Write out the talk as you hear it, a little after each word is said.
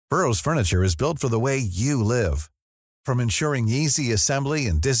Burrow's furniture is built for the way you live. From ensuring easy assembly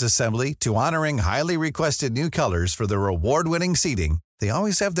and disassembly to honoring highly requested new colors for their award-winning seating, they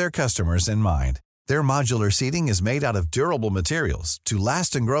always have their customers in mind. Their modular seating is made out of durable materials to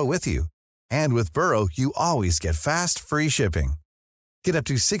last and grow with you. And with Burrow, you always get fast, free shipping. Get up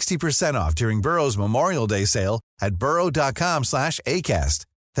to 60% off during Burrow's Memorial Day sale at burrow.com/ACAST.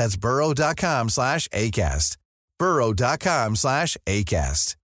 That's burrow.com/ACAST.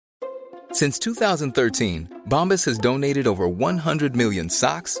 burrow.com/ACAST. Since 2013, Bombas has donated over 100 million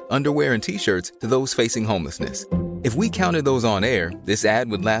socks, underwear, and T-shirts to those facing homelessness. If we counted those on air, this ad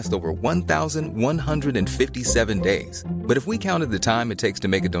would last over 1,157 days. But if we counted the time it takes to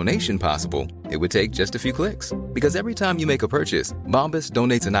make a donation possible, it would take just a few clicks. Because every time you make a purchase, Bombas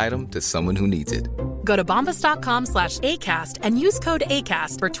donates an item to someone who needs it. Go to bombas.com/ACAST and use code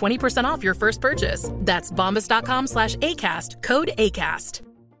ACAST for 20% off your first purchase. That's bombas.com/ACAST, code ACAST.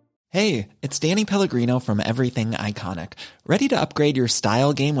 Hey, it's Danny Pellegrino from Everything Iconic. Ready to upgrade your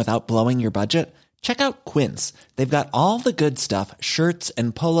style game without blowing your budget? Check out Quince. They've got all the good stuff, shirts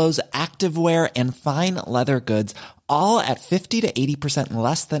and polos, activewear, and fine leather goods, all at 50 to 80%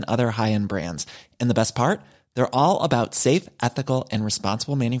 less than other high-end brands. And the best part? They're all about safe, ethical, and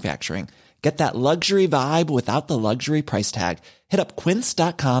responsible manufacturing. Get that luxury vibe without the luxury price tag. Hit up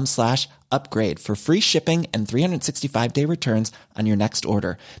quince.com/upgrade for free shipping and 365-day returns on your next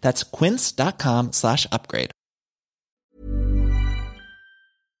order. That's quince.com/upgrade.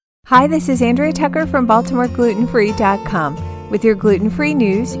 Hi, this is Andrea Tucker from BaltimoreGlutenFree.com with your gluten-free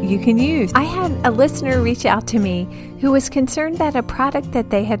news you can use. I had a listener reach out to me who was concerned that a product that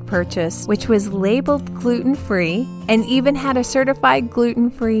they had purchased, which was labeled gluten-free and even had a certified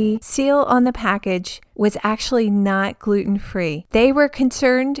gluten-free seal on the package, was actually not gluten-free. They were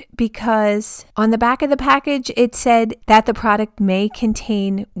concerned because on the back of the package, it said that the product may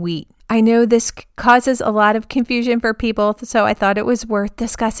contain wheat. I know this causes a lot of confusion for people, so I thought it was worth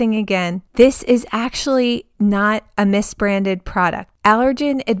discussing again. This is actually not a misbranded product.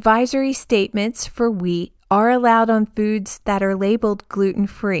 Allergen advisory statements for wheat are allowed on foods that are labeled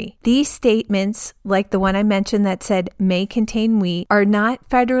gluten-free. These statements, like the one I mentioned that said may contain wheat, are not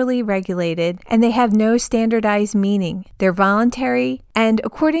federally regulated and they have no standardized meaning. They're voluntary, and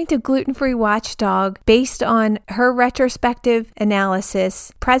according to Gluten Free Watchdog, based on her retrospective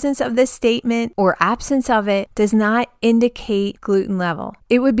analysis, presence of this statement or absence of it does not indicate gluten level.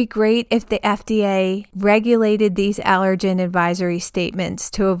 It would be great if the FDA regulated these allergen advisory statements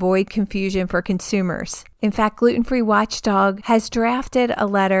to avoid confusion for consumers. In fact, Gluten Free Watchdog has drafted a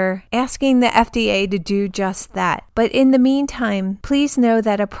letter asking the FDA to do just that. But in the meantime, please know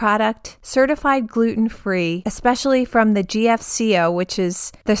that a product certified gluten-free, especially from the GFCO, which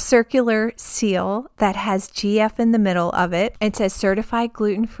is the circular seal that has GF in the middle of it, and says certified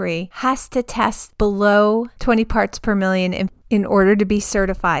gluten-free, has to test below 20 parts per million in order to be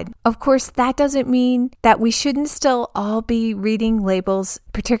certified. Of course, that doesn't mean that we shouldn't still all be reading labels,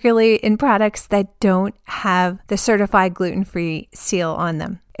 particularly in products that don't have the certified gluten-free seal on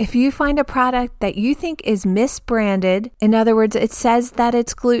them. If you find a product that you think is misbranded, in other words, it says that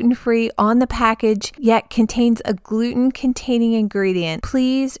it's gluten-free on the package, yet contains a gluten-containing ingredient,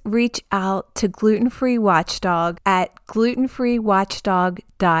 please reach out to Gluten Free Watchdog at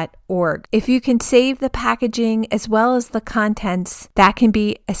glutenfreewatchdog.org. If you can save the packaging as well as the contents, that can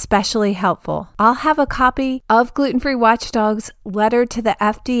be especially helpful. I'll have a copy of Gluten Free Watchdog's letter to the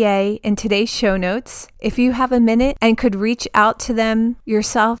FDA in today's show notes. If you have a minute and could reach out to them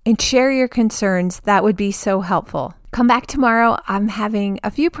yourself and share your concerns, that would be so helpful. Come back tomorrow. I'm having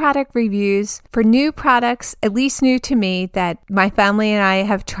a few product reviews for new products, at least new to me, that my family and I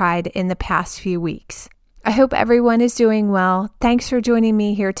have tried in the past few weeks. I hope everyone is doing well. Thanks for joining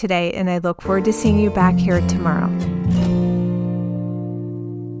me here today, and I look forward to seeing you back here tomorrow.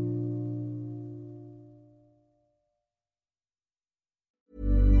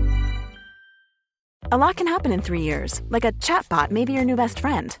 A lot can happen in 3 years, like a chatbot may be your new best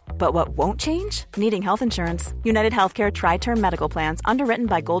friend. But what won't change? Needing health insurance. United Healthcare Tri-Term Medical Plans, underwritten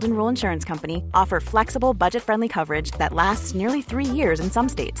by Golden Rule Insurance Company, offer flexible, budget-friendly coverage that lasts nearly 3 years in some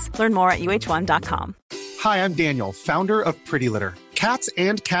states. Learn more at UH1.com. Hi, I'm Daniel, founder of Pretty Litter. Cats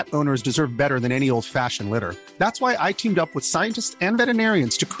and cat owners deserve better than any old-fashioned litter. That's why I teamed up with scientists and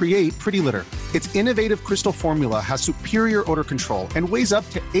veterinarians to create Pretty Litter. Its innovative crystal formula has superior odor control and weighs up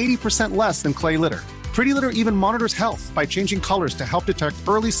to 80% less than clay litter. Pretty Litter even monitors health by changing colors to help detect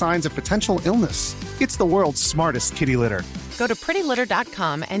early signs of potential illness. It's the world's smartest kitty litter. Go to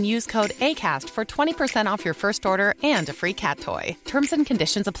prettylitter.com and use code ACAST for 20% off your first order and a free cat toy. Terms and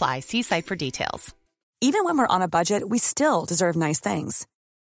conditions apply. See site for details. Even when we're on a budget, we still deserve nice things.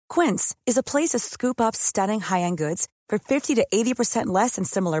 Quince is a place to scoop up stunning high-end goods for 50 to 80% less than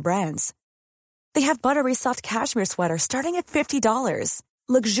similar brands. They have buttery soft cashmere sweaters starting at $50,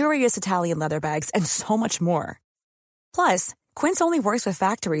 luxurious Italian leather bags, and so much more. Plus, Quince only works with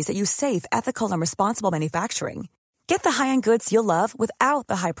factories that use safe, ethical, and responsible manufacturing. Get the high-end goods you'll love without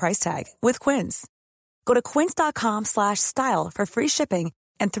the high price tag with Quince. Go to quince.com/style for free shipping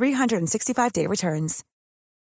and 365-day returns.